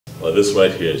Well, this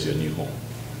right here is your new home.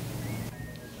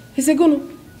 Is it gonna?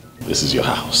 This is your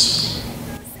house.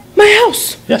 My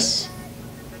house? Yes.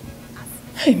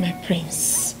 Hey, my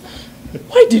prince.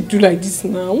 Why did you do like this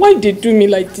now? Why did you do me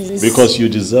like this? Because you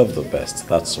deserve the best,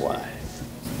 that's why.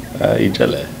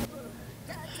 Ijele.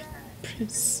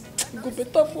 Prince, it go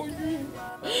better for you.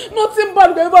 Nothing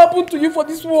bad will ever happen to you for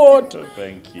this world. Oh,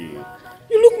 thank you.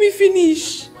 You look me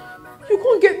finish. You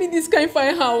can't get me this kind of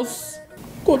fine house.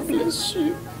 God bless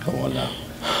you. Come on now.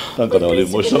 Don't get all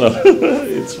emotional.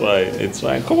 It's fine. It's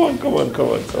fine. Come on.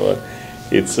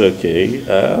 It's okay.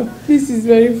 This is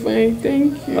very fine.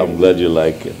 Thank you. I'm glad you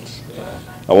like it.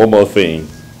 And one more thing.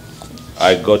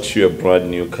 I got you a brand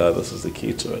new car. This is the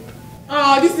key to it.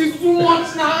 This is too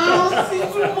much now. This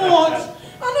is too much.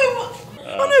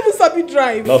 I don't even sabi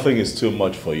drive. Nothing is too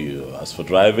much for you. As for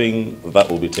driving, that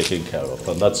will be taken care of.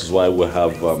 And that's why we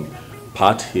have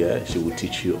Pat here. She will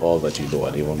teach you all that you know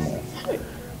and even more.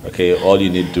 Okay, all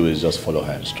you need to do is just follow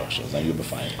her instructions and you'll be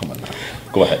fine. Come on now.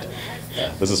 Go ahead.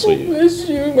 This is for you. Bless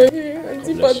you, my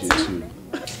Auntie Bless you Patty. too.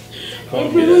 My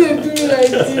friend, why you do me like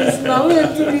this? Now why you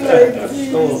do me like this?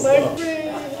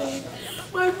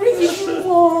 My friend is too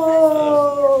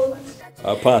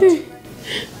much. Pat,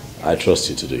 I trust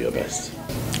you to do your best.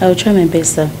 I will try my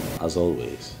best, sir. As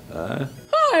always.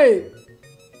 Hey!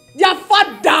 Your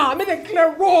father made a clear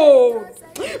road!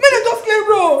 Made a just clear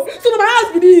road! So now my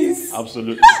house be this!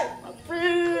 Absolutely. Hey! My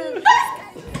friend!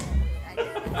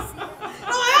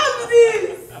 Now my house be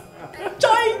this!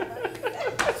 Join!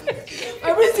 I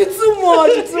miss you too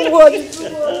much!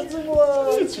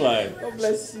 It's fine. God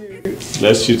bless you.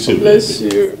 Bless you too. Bless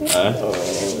you.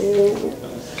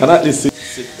 Can I at least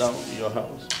sit down in your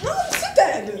house? No, sit down!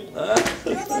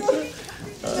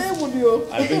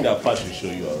 I think that Pat should show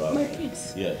you around. My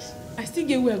kids. Yes. I still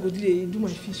get where I go do my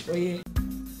fish for here.